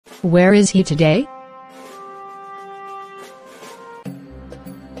Where is he today?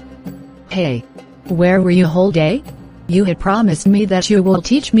 Hey. Where were you whole day? You had promised me that you will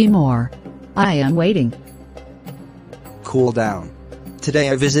teach me more. I am waiting. Cool down. Today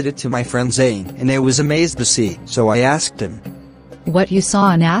I visited to my friend Zain and I was amazed to see, so I asked him. What you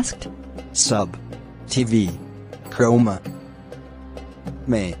saw and asked? Sub. TV. Chroma.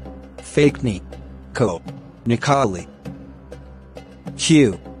 May. Fake ni. Co. Nikali.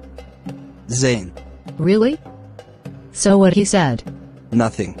 Q. Zain. Really? So what he said?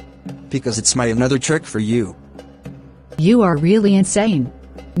 Nothing. Because it's my another trick for you. You are really insane.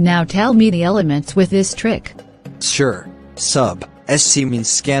 Now tell me the elements with this trick. Sure. Sub. SC means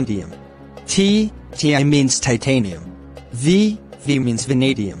scandium. Ti means titanium. V means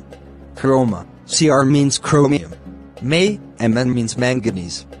vanadium. Chroma. Cr means chromium. Mn means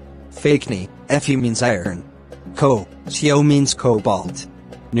manganese. Fake ni. Fe means iron. Co means cobalt.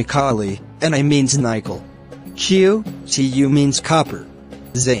 Nikali. Ni means nickel. Cu means copper.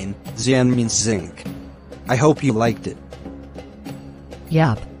 Zain means zinc. I hope you liked it.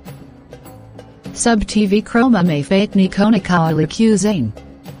 Yup. Sub TV chroma may fake ni konikali q Zain.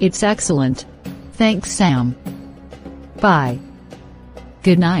 It's excellent. Thanks Sam. Bye.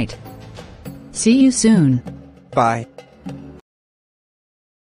 Good night. See you soon. Bye.